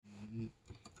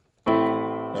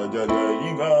jaga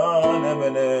iga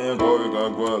nemene goiga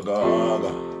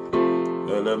goiga.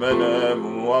 Elemene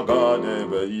muaga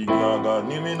nebe igaga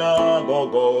nimina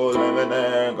gogo lemene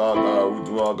gaga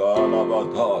utuaga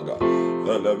labataga.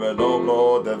 Elemeno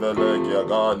bro devele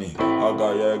kiagani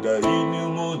agayega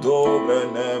inimu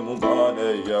dobrene mugane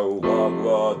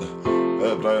yaugagwada.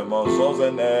 Ebremo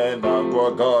sozene na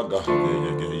guagaga.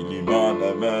 Eyege ilimane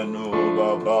menu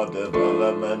babra devele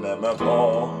mene mepo.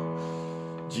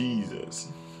 Jesus.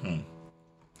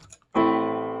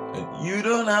 And you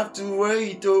don't have to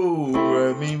wait,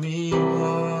 oh, me,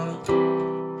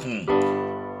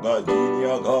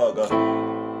 Gardenia Gaga.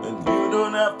 And you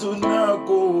don't have to knock,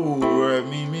 oh,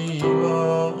 me,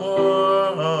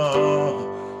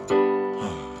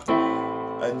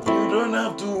 and you don't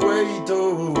have to wait,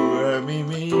 oh,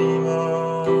 me,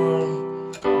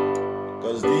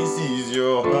 cause this is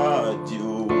your heart,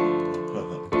 you.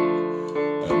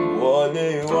 And what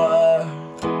they want.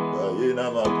 And you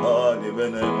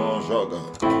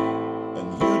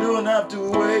don't have to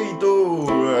wait,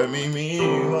 oh, me,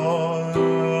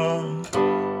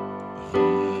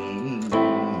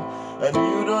 and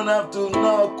you don't have to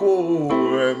knock, oh,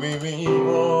 me,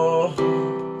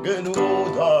 get no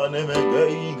time, make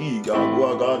a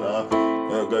guagana,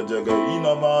 a gajaga in a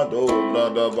mado,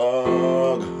 brother bag,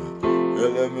 no,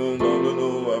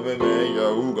 I may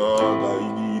yauga,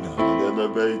 the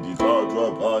baby thought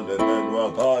upon the men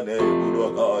walk on a good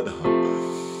walk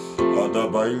on the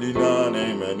bailina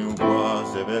name and you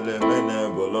pass a belle mene,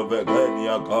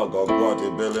 Bolovecania caga, what a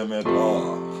belle meca.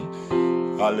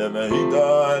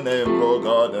 Alemehida name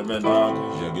broga the menag,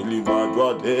 Jagili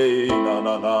Madwate,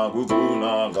 Nana,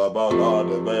 Guguna, Gabaga,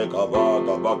 the Beka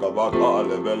Baka Baka,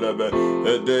 the Belebe, a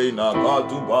day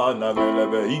Nakatubana,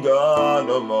 Belebe, Higa,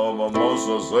 no more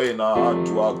Moso Sena,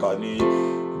 Tuakani.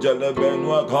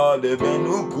 Jalebenwa kale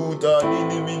benukuta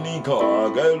nini minika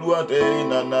gelwate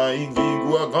na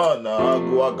igigwa kana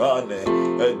guagane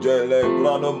ejele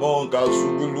plano monka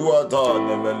suguluata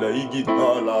nemele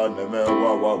igitala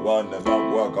nemewa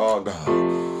nemaguakaga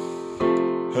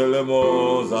helemo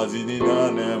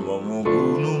zazidina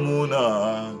nemomugunu muna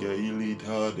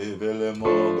geilita develemo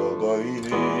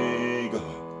gogoiniga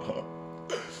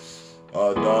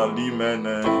adali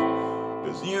mene.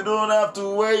 Cause you don't have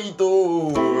to wait, oh,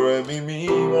 me,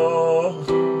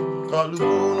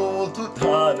 Kaluno to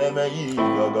Tane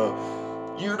Gaga.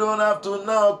 You don't have to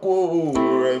knock, oh,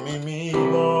 me,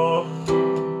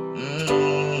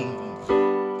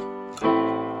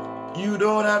 You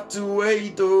don't have to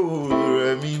wait, oh,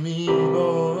 me,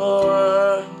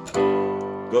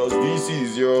 Cause this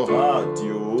is your heart,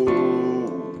 yo.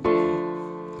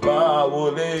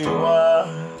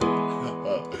 Bawolewa.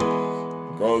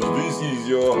 Cause this is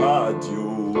your heart,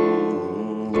 you.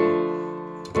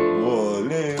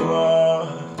 Olewa,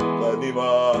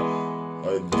 Kadima.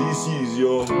 And this is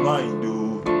your mind,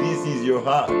 you. This is your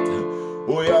heart.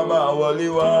 Oyama,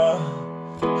 Olewa.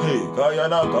 Hey,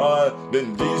 Kayanaka.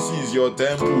 Then this is your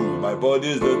temple. My body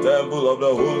is the temple of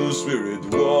the Holy Spirit.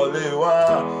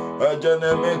 Olewa.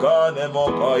 Ejene mekane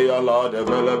mokaya la de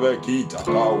belebe kita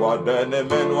kawa dene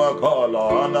menwa kala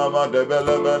anama de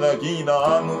belebe nekina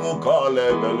anu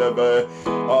mukale belebe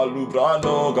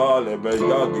alubrano galebe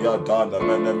yagyatana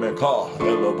mene meka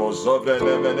elobo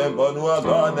sovene mene manua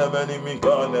gane mene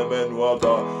mikane menwa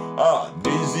ka. Ah,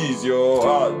 this is your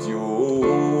heart, you.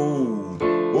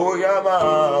 Oh yama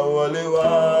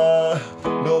olewa.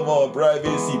 No more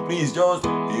privacy, please just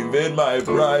invade my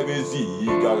privacy.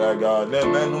 Gaga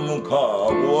nemenumuka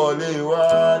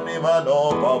wolewa ni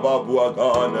mano baba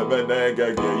buaka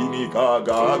nemenege geini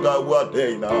kaga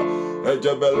watena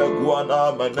ejebele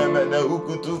guana menemene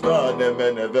ukutuka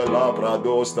nemene vela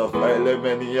pradosta fele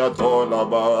menia tola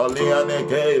baliane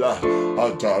kela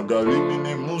ataga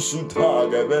limini musuta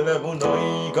gebele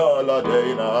munoi kala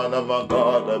deina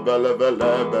anamaka bele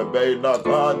bebe na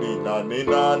kani na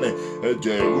ninane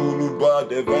ulu ba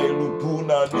de velu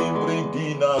puna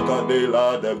nimbrindina kadela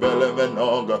de bele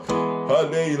menonga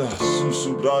halela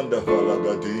susubranda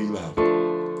falagadela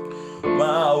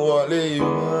ma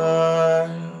walewa.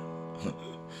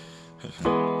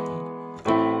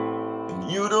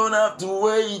 You don't have to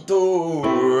wait, oh,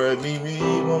 me,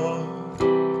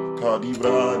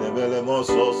 Kadibra de bele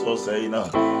moso say na.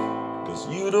 Cause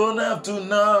you don't have to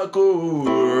knock,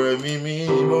 oh, me,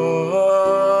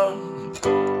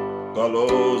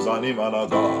 Galos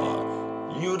animalaga.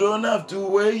 You don't have to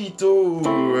wait, oh,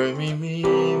 me,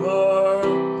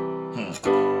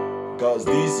 Cause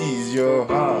this is your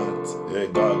heart.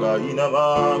 Gaga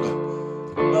inamaga.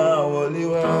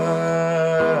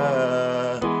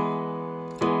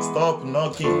 stop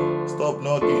knocking, stop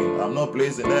knocking. I'm not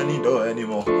placing any door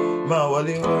anymore. Ma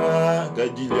waliwa,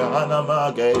 gajiliana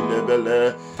ma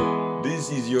gailebele.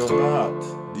 This is your heart.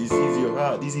 This is your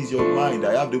heart. This is your mind.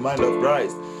 I have the mind of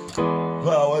Christ.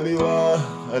 Ma waliwa,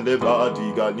 the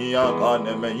body gania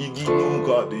kane me yiginu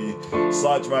kadi.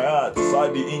 Search my heart,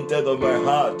 search the intent of my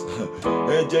heart.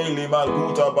 Ejeli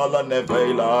makuta bala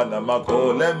nevela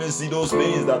namako. Let me see those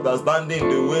things that are standing in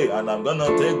the way, and I'm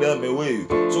gonna take them away.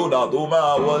 So that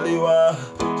Oma waliwa,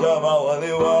 Jama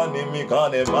waliwa,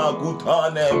 nimikane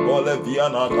makutane,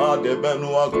 Boliviana kade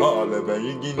benua kale,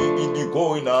 Beyigini gidi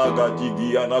koina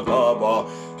gajigi anakaba.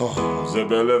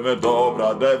 Zebele me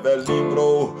dobra deve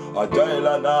libro,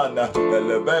 Ajaila nana,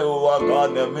 elebeu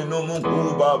akane minumu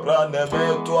kuba brane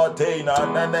me tuateina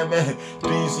naneme.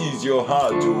 This is your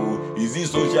heart too. Is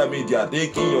this social media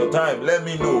taking your time? Let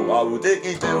me know. I will take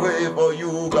it away for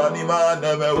you.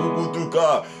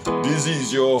 This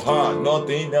is your heart.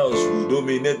 Nothing else will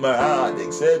dominate my heart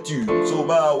except you. So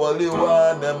ma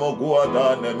waliwa nemo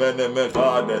guada neme neme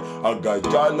kade.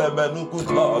 Agajale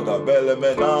menukuta agabele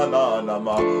menana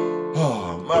nama.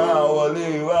 Ma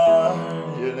waliwa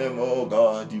yenemo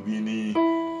gadibini.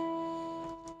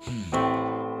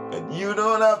 And you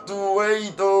don't have to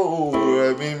wait, oh,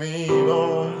 me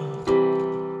more.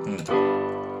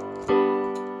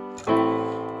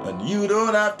 And you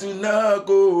don't have to knock,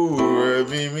 oh,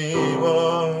 me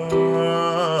more.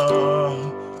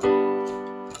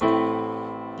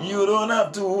 You don't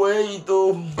have to wait,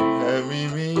 oh,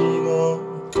 me more.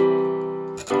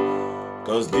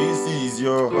 'Cause this is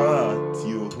your heart,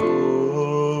 you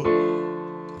hold.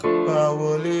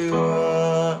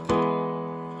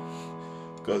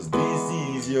 Cause this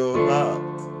is your heart.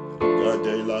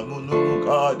 Kadela munu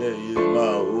kade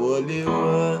ma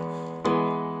woliwa.